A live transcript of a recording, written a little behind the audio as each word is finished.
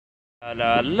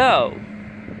Hello.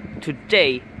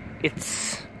 Today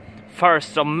it's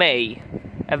 1st of May,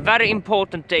 a very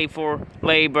important day for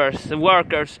laborers and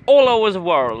workers all over the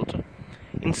world.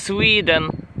 In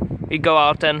Sweden we go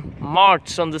out and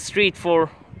march on the street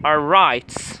for our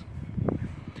rights.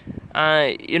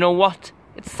 You know what?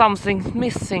 It's something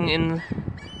missing in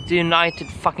the United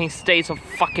fucking States of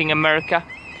fucking America.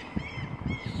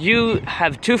 You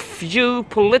have too few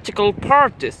political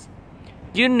parties.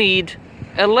 You need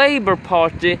a Labour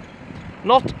Party,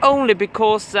 not only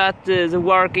because that the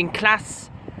working class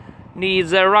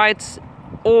needs their rights,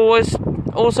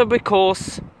 also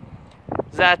because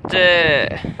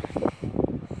that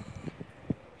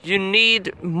you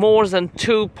need more than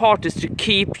two parties to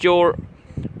keep your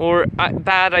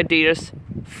bad ideas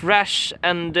fresh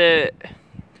and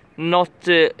not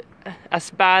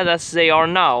as bad as they are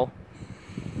now.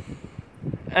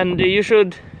 And you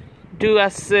should do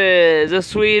as the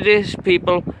Swedish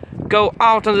people, go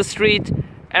out on the street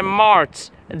and march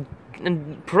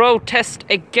and protest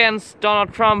against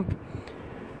Donald Trump,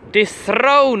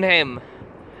 dethrone him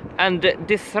and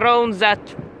dethrone that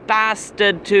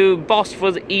bastard to boss for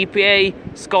the EPA,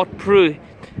 Scott Pruitt.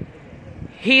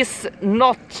 He's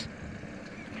not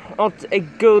a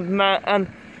good man, and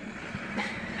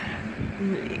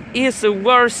he's the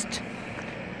worst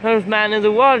man in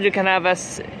the world you can have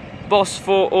as boss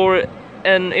for or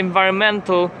an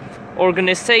environmental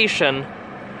organization.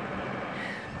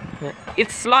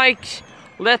 It's like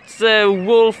let the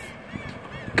wolf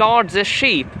guard the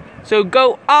sheep. So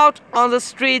go out on the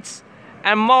streets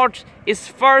and march.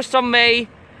 It's 1st of May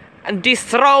and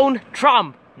dethrone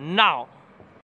Trump now.